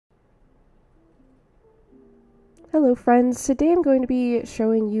Hello friends, today I'm going to be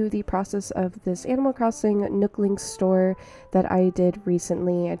showing you the process of this Animal Crossing Nook store that I did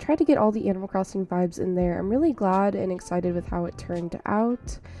recently. I tried to get all the Animal Crossing vibes in there. I'm really glad and excited with how it turned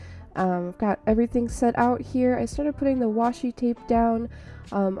out. I've got everything set out here. I started putting the washi tape down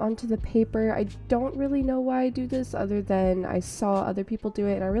onto the paper. I don't really know why I do this other than I saw other people do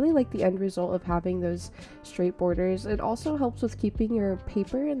it, and I really like the end result of having those straight borders. It also helps with keeping your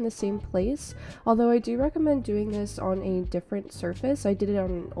paper in the same place, although I do recommend doing this on a different surface. I did it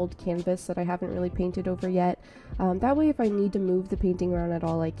on an old canvas that I haven't really painted over yet. That way if I need to move the painting around at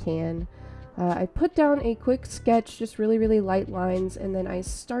all, I can. I put down a quick sketch, just really light lines, and then I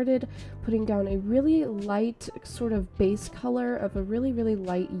started putting down a really light sort of base color of a really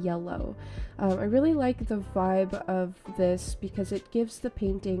light yellow. I really like the vibe of this because it gives the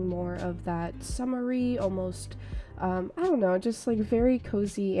painting more of that summery, almost, I don't know, just like very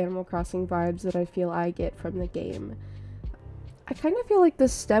cozy Animal Crossing vibes that I feel I get from the game. I kind of feel like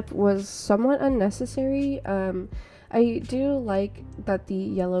this step was somewhat unnecessary. I do like that the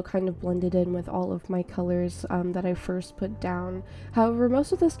yellow kind of blended in with all of my colors that I first put down. However,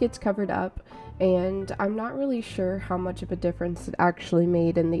 most of this gets covered up, and I'm not really sure how much of a difference it actually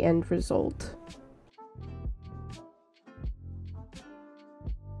made in the end result.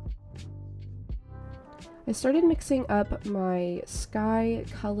 I started mixing up my sky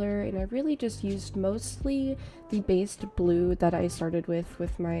color, and I really just used mostly the based blue that I started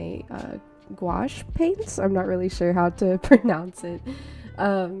with my gouache paints. I'm not really sure how to pronounce it.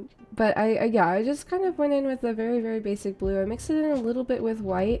 But I just kind of went in with a very basic blue. I mixed it in a little bit with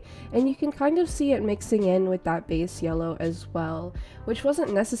white, and you can kind of see it mixing in with that base yellow as well, which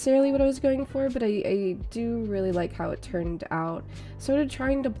wasn't necessarily what I was going for, but I do really like how it turned out. Started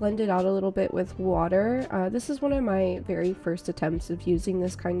trying to blend it out a little bit with water. This is one of my very first attempts of using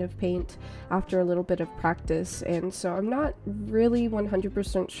this kind of paint after a little bit of practice, and so I'm not really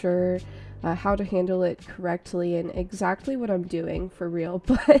 100% sure how to handle it correctly and exactly what I'm doing for real,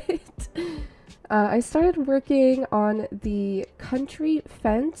 but I started working on the country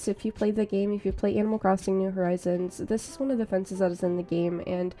fence. If you play the game, if you play Animal Crossing New Horizons, this is one of the fences that is in the game,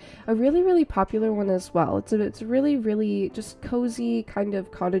 and a really popular one as well. It's really just cozy kind of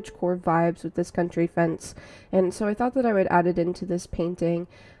cottagecore vibes with this country fence, and so I thought that I would add it into this painting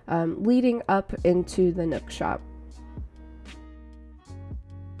leading up into the Nook shop.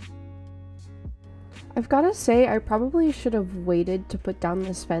 I've gotta say, I probably should have waited to put down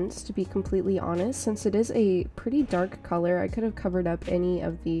this fence, to be completely honest, since it is a pretty dark color. I could have covered up any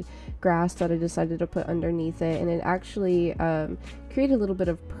of the grass that I decided to put underneath it, and it actually created a little bit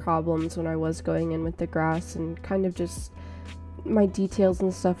of problems when I was going in with the grass, and kind of just my details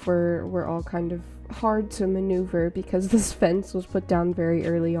and stuff were all kind of hard to maneuver because this fence was put down very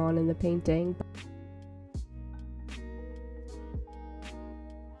early on in the painting.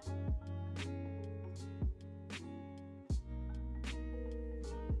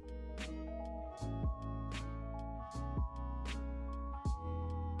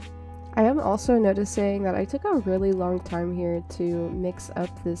 I am also noticing that I took a really long time here to mix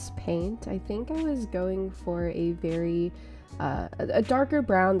up this paint. I think I was going for a very a darker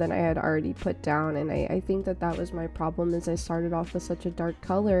brown than I had already put down, and I think that was my problem, is I started off with such a dark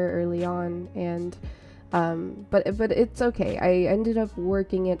color early on, and but it's okay. I ended up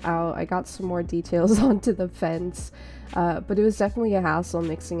working it out. I got some more details onto the fence, but it was definitely a hassle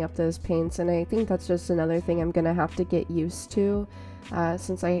mixing up those paints, and I think that's just another thing I'm gonna have to get used to.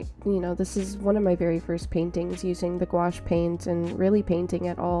 Since this is one of my very first paintings using the gouache paint and really painting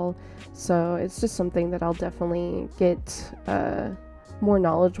at all, so it's just something that I'll definitely get more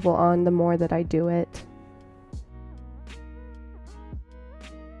knowledgeable on the more that I do it.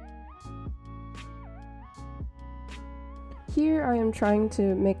 Here I am trying to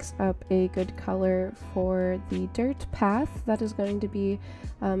mix up a good color for the dirt path that is going to be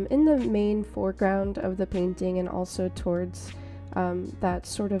in the main foreground of the painting, and also towards that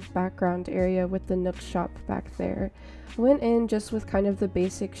sort of background area with the Nook shop back there. I went in just with kind of the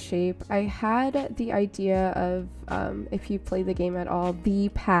basic shape. I had the idea of, if you play the game at all, the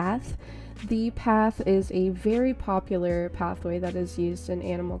path. The path is a very popular pathway that is used in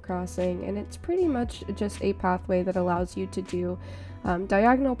Animal Crossing, and it's pretty much just a pathway that allows you to do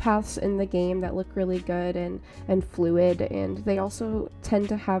diagonal paths in the game that look really good and fluid, and they also tend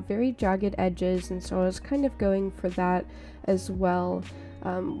to have very jagged edges, and so I was kind of going for that as well.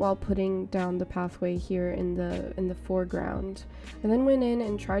 while putting down the pathway here in the foreground. And then went in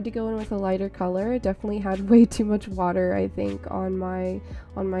and tried to go in with a lighter color. Definitely had way too much water, I think, on my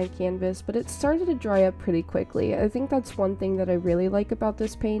canvas, but it started to dry up pretty quickly. I think that's one thing that I really like about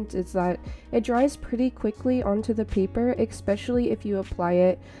this paint, is that it dries pretty quickly onto the paper, especially if you apply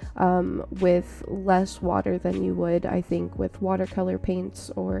it with less water than you would, I think, with watercolor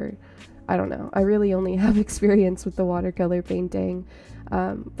paints, or I don't know. I really only have experience with the watercolor painting.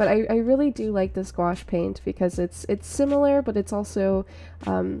 But I really do like this gouache paint because it's similar, but it's also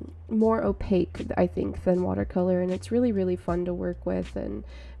more opaque, I think, than watercolor, and it's really, really fun to work with and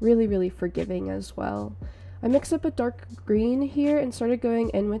really, really forgiving as well. I mixed up a dark green here and started going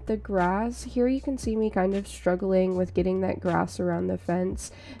in with the grass. Here you can see me kind of struggling with getting that grass around the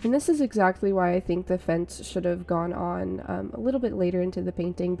fence, and this is exactly why I think the fence should have gone on a little bit later into the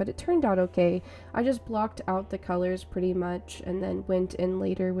painting, but it turned out okay. I just blocked out the colors pretty much and then went in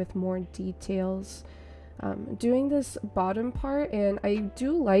later with more details. Doing this bottom part, and I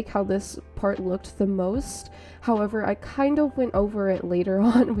do like how this part looked the most. However, I kind of went over it later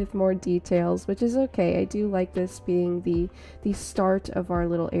on with more details, which is okay. I do like this being the start of our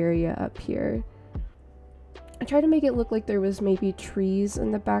little area up here. I tried to make it look like there was maybe trees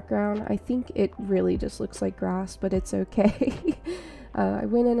in the background. I think it really just looks like grass, but it's okay. I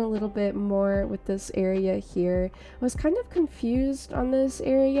went in a little bit more with this area here. I was kind of confused on this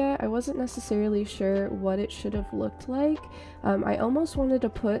area. I wasn't necessarily sure what it should have looked like. I almost wanted to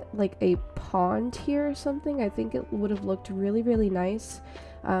put like a pond here or something. I think it would have looked really, really nice.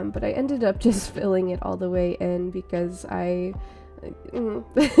 But I ended up just filling it all the way in because I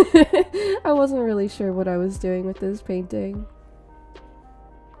wasn't really sure what I was doing with this painting.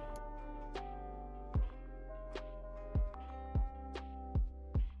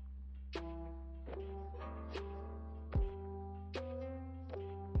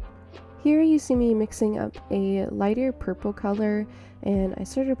 Here you see me mixing up a lighter purple color, and I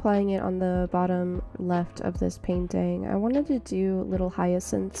started applying it on the bottom left of this painting. I wanted to do little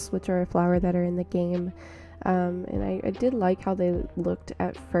hyacinths, which are a flower that are in the game, and I did like how they looked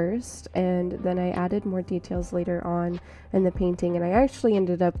at first, and then I added more details later on in the painting, and I actually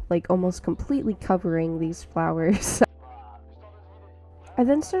ended up like almost completely covering these flowers. I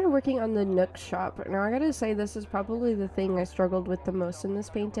then started working on the Nook shop. Now I gotta say, this is probably the thing I struggled with the most in this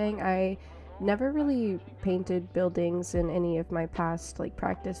painting. I never really painted buildings in any of my past like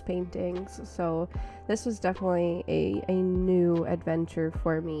practice paintings, so this was definitely a new adventure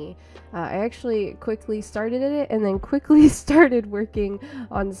for me. I actually quickly started it and then quickly started working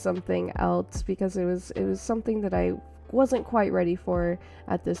on something else because it was something that I wasn't quite ready for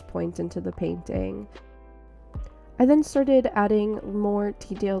at this point into the painting. I then started adding more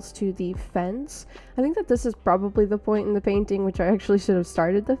details to the fence. I think that this is probably the point in the painting which I actually should have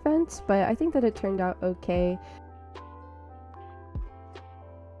started the fence, but I think that it turned out okay.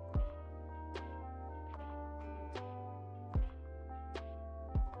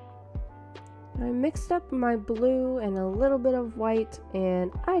 I mixed up my blue and a little bit of white,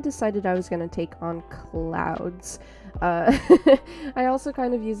 and I decided I was going to take on clouds. I also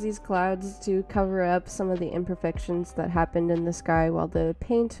kind of use these clouds to cover up some of the imperfections that happened in the sky while the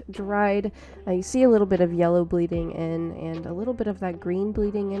paint dried. You see a little bit of yellow bleeding in and a little bit of that green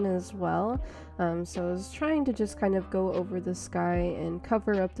bleeding in as well. So I was trying to just kind of go over the sky and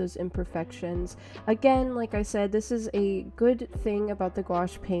cover up those imperfections. Again, like I said, this is a good thing about the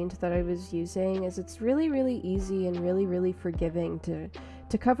gouache paint that I was using, is it's really, really easy and really, really forgiving to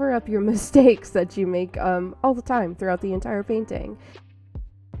cover up your mistakes that you make all the time throughout the entire painting.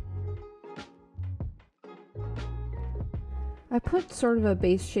 I put sort of a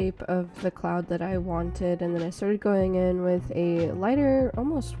base shape of the cloud that I wanted, and then I started going in with a lighter,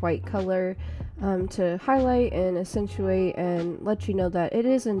 almost white color to highlight and accentuate and let you know that it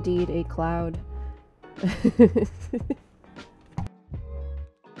is indeed a cloud.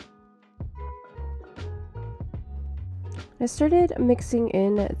 I started mixing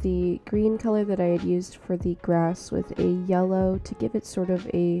in the green color that I had used for the grass with a yellow to give it sort of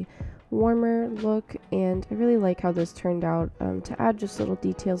a warmer look, and I really like how this turned out to add just little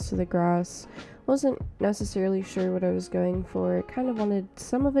details to the grass. Wasn't necessarily sure what I was going for. Kind of wanted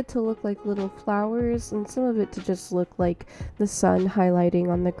some of it to look like little flowers and some of it to just look like the sun highlighting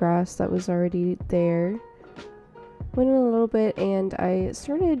on the grass that was already there. Went in a little bit and I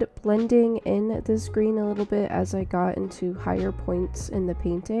started blending in this green a little bit as I got into higher points in the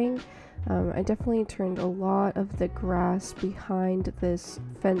painting. I definitely turned a lot of the grass behind this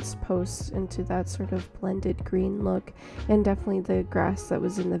fence post into that sort of blended green look, and definitely the grass that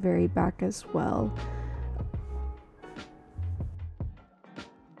was in the very back as well.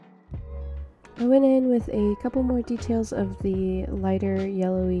 I went in with a couple more details of the lighter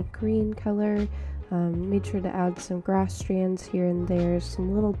yellowy green color. Made sure to add some grass strands here and there,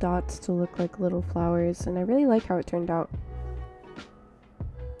 some little dots to look like little flowers, and I really like how it turned out.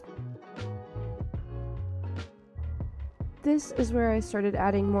 This is where I started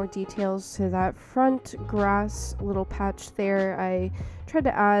adding more details to that front grass little patch there. I tried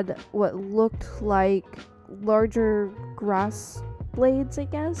to add what looked like larger grass blades, I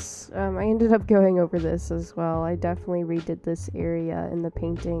guess. I ended up going over this as well. I definitely redid this area in the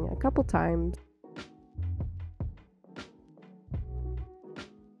painting a couple times.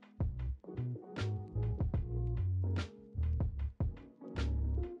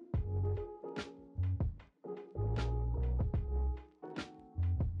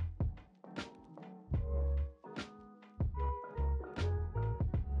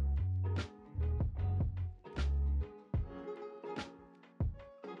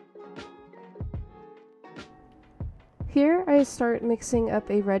 Here I start mixing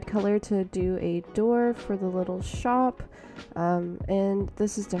up a red color to do a door for the little shop, and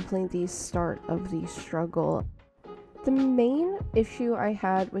this is definitely the start of the struggle. The main issue I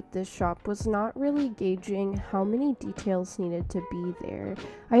had with this shop was not really gauging how many details needed to be there.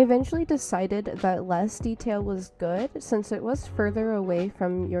 I eventually decided that less detail was good since it was further away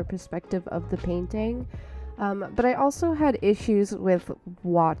from your perspective of the painting. But I also had issues with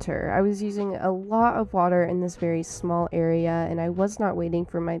water. I was using a lot of water in this very small area, and I was not waiting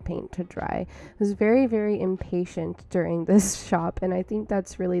for my paint to dry. I was very, very impatient during this shop, and I think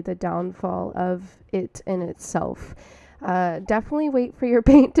that's really the downfall of it in itself. Definitely wait for your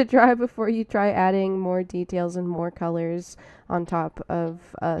paint to dry before you try adding more details and more colors on top of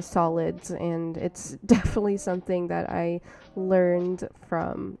solids, and it's definitely something that I learned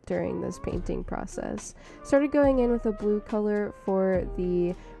from during this painting process. Started going in with a blue color for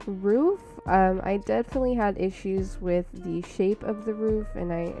the roof. I definitely had issues with the shape of the roof,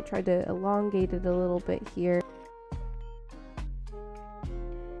 and I tried to elongate it a little bit here.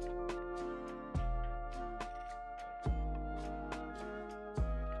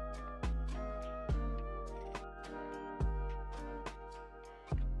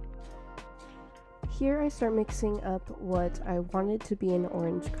 Here I start mixing up what I wanted to be an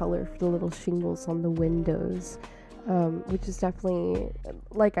orange color for the little shingles on the windows, which is definitely,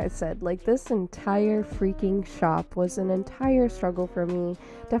 like I said, like this entire freaking shop was an entire struggle for me.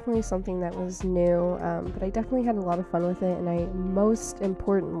 Definitely something that was new, but I definitely had a lot of fun with it, and I most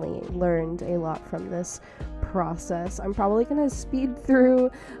importantly learned a lot from this process. I'm probably gonna speed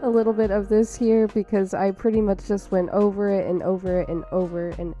through a little bit of this here because I pretty much just went over it and over it and over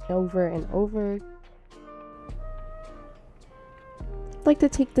and over and over. I'd like to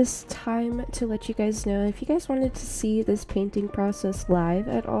take this time to let you guys know if you guys wanted to see this painting process live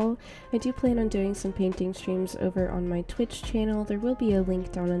at all, I do plan on doing some painting streams over on my Twitch channel. There will be a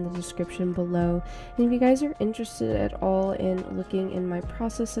link down in the description below, and if you guys are interested at all in looking in my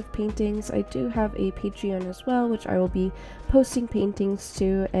process of paintings, I do have a Patreon as well, which I will be posting paintings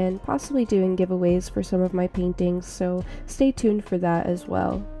to and possibly doing giveaways for some of my paintings, so stay tuned for that as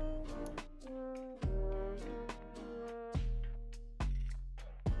well.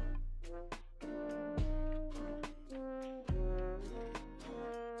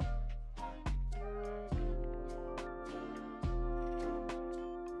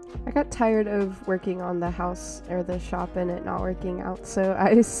 I got tired of working on the house or the shop and it not working out, so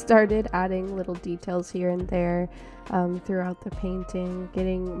I started adding little details here and there throughout the painting,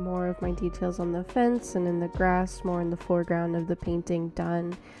 getting more of my details on the fence and in the grass, more in the foreground of the painting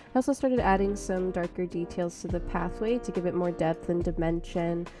done. I also started adding some darker details to the pathway to give it more depth and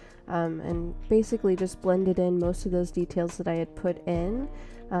dimension, and basically just blended in most of those details that I had put in.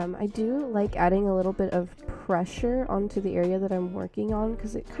 I do like adding a little bit of pressure onto the area that I'm working on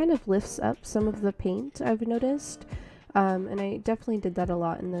because it kind of lifts up some of the paint, I've noticed, and I definitely did that a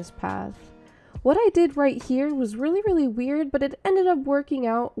lot in this path. What I did right here was really weird, but it ended up working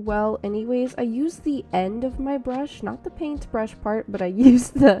out well anyways. I used the end of my brush, not the paintbrush part, but I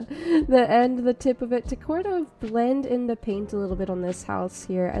used the end, the tip of it, to kind of blend in the paint a little bit on this house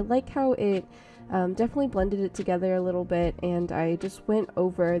here. I like how it definitely blended it together a little bit, and I just went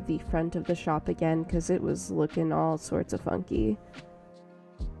over the front of the shop again because it was looking all sorts of funky.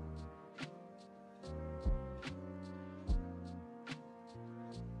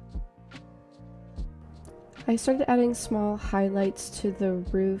 I started adding small highlights to the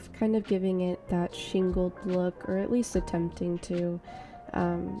roof, kind of giving it that shingled look, or at least attempting to.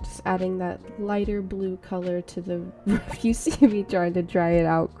 Just adding that lighter blue color to the roof. You see me trying to dry it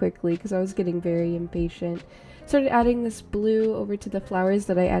out quickly because I was getting very impatient. Started adding this blue over to the flowers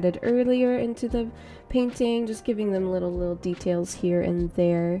that I added earlier into the painting, just giving them little details here and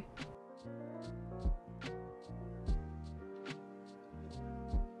there.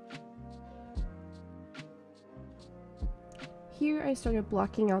 Here I started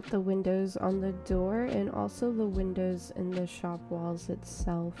blocking out the windows on the door and also the windows in the shop walls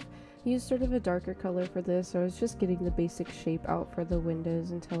itself. I used sort of a darker color for this, so I was just getting the basic shape out for the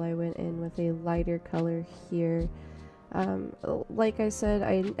windows until I went in with a lighter color here. Like I said,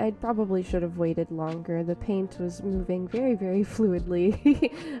 I probably should have waited longer. The paint was moving very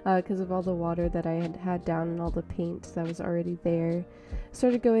fluidly because of all the water that I had down and all the paint that was already there.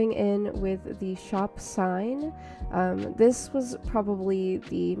 Started going in with the shop sign. This was probably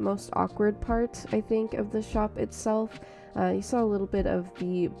the most awkward part, I think, of the shop itself. You saw a little bit of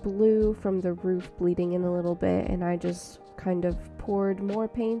the blue from the roof bleeding in a little bit, and I just kind of poured more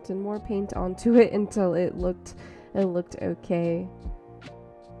paint and more paint onto it until it looked okay.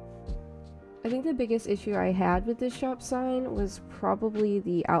 I think the biggest issue I had with this shop sign was probably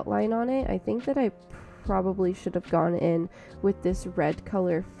the outline on it. I think that I probably should have gone in with this red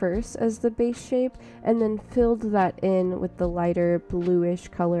color first as the base shape and then filled that in with the lighter bluish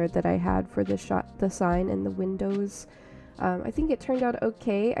color that I had for the sign and the windows. I think it turned out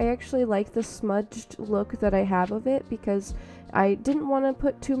okay. I actually like the smudged look that I have of it because I didn't want to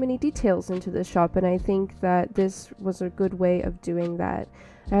put too many details into the shop, and I think that this was a good way of doing that.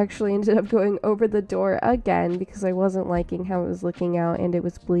 I actually ended up going over the door again because I wasn't liking how it was looking out and it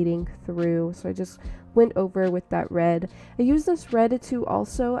was bleeding through, so I just went over with that red. I used this red to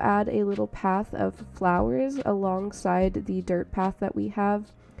also add a little path of flowers alongside the dirt path that we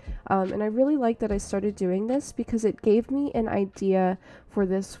have. And I really like that I started doing this because it gave me an idea for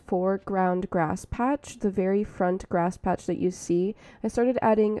this foreground grass patch, the very front grass patch that you see. I started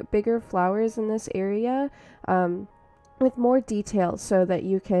adding bigger flowers in this area with more detail so that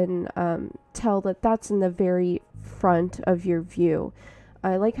you can tell that that's in the very front of your view.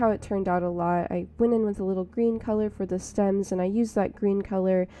 I like how it turned out a lot. I went in with a little green color for the stems, and I used that green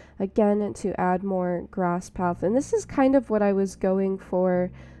color again to add more grass path. And this is kind of what I was going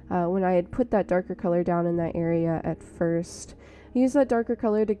for when I had put that darker color down in that area at first. I used that darker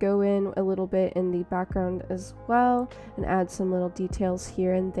color to go in a little bit in the background as well and add some little details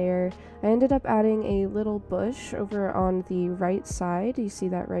here and there. I ended up adding a little bush over on the right side. You see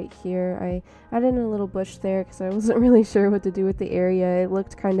that right here. I added a little bush there because I wasn't really sure what to do with the area. It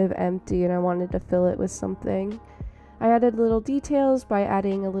looked kind of empty and I wanted to fill it with something. I added little details by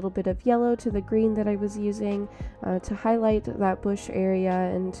adding a little bit of yellow to the green that I was using to highlight that bush area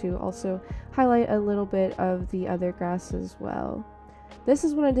and to also highlight a little bit of the other grass as well. This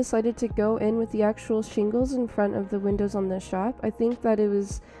is when I decided to go in with the actual shingles in front of the windows on the shop. I think that it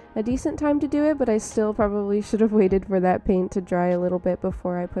was a decent time to do it, but I still probably should have waited for that paint to dry a little bit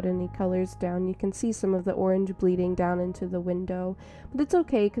before I put any colors down. You can see some of the orange bleeding down into the window, but it's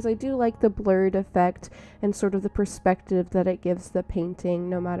okay because I do like the blurred effect and sort of the perspective that it gives the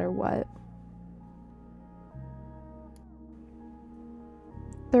painting no matter what.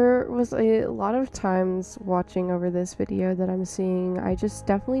 There was a lot of times watching over this video that I'm seeing I just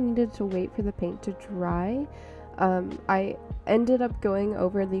definitely needed to wait for the paint to dry. I ended up going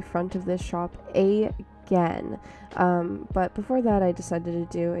over the front of this shop again, but before that I decided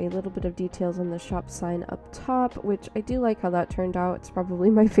to do a little bit of details on the shop sign up top, which I do like how that turned out. It's probably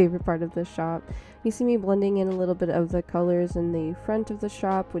my favorite part of the shop. You see me blending in a little bit of the colors in the front of the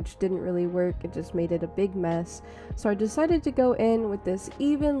shop, which didn't really work. It just made it a big mess. So I decided to go in with this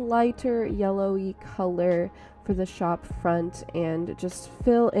even lighter yellowy color for the shop front and just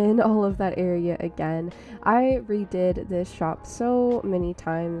fill in all of that area again. I redid this shop so many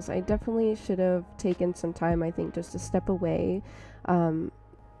times. I definitely should have taken some time, I think, just to step away.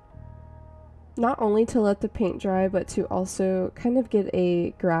 Not only to let the paint dry, but to also kind of get a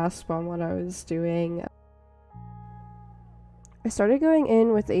grasp on what I was doing. I started going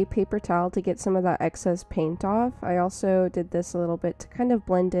in with a paper towel to get some of that excess paint off. I also did this a little bit to kind of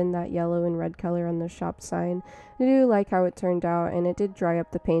blend in that yellow and red color on the shop sign. I do like how it turned out, and it did dry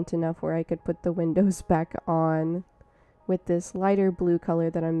up the paint enough where I could put the windows back on with this lighter blue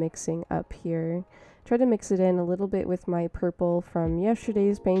color that I'm mixing up here. Try to mix it in a little bit with my purple from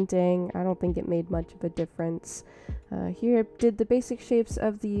yesterday's painting. I don't think it made much of a difference. Here I did the basic shapes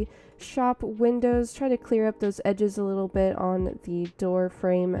of the shop windows. Try to clear up those edges a little bit on the door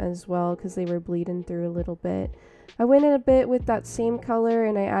frame as well because they were bleeding through a little bit. I went in a bit with that same color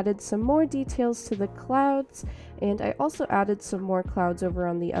and I added some more details to the clouds, and I also added some more clouds over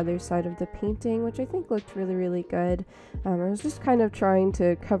on the other side of the painting, which I think looked really good. I was just kind of trying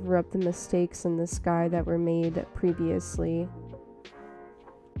to cover up the mistakes in the sky that were made previously.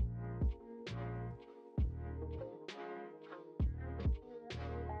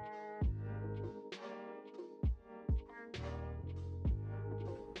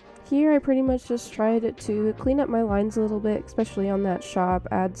 Here I pretty much just tried to clean up my lines a little bit, especially on that shop,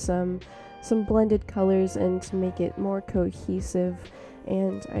 add some blended colors in to make it more cohesive,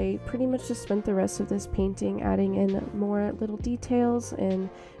 and I pretty much just spent the rest of this painting adding in more little details and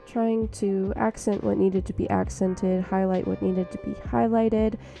trying to accent what needed to be accented, highlight what needed to be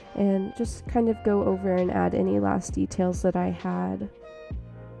highlighted, and just kind of go over and add any last details that I had.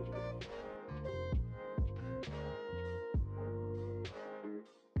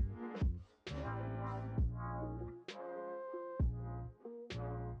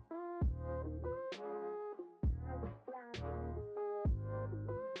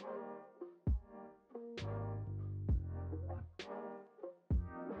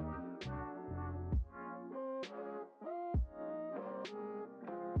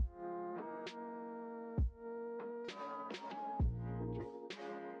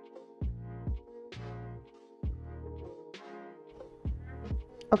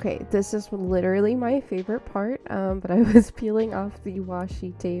 Okay, this is literally my favorite part, but I was peeling off the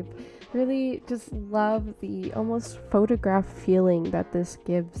washi tape. Really just love the almost photograph feeling that this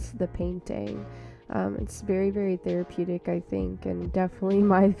gives the painting. It's very therapeutic, I think, and definitely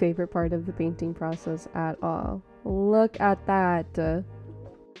my favorite part of the painting process at all. Look at that!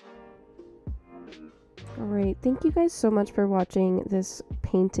 Alright, thank you guys so much for watching this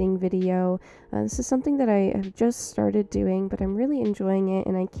painting video. This is something that I have just started doing, but I'm really enjoying it,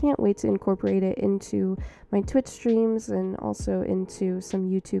 and I can't wait to incorporate it into my Twitch streams and also into some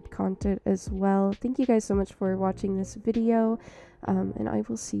YouTube content as well. Thank you guys so much for watching this video, and I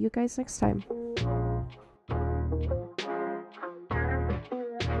will see you guys next time.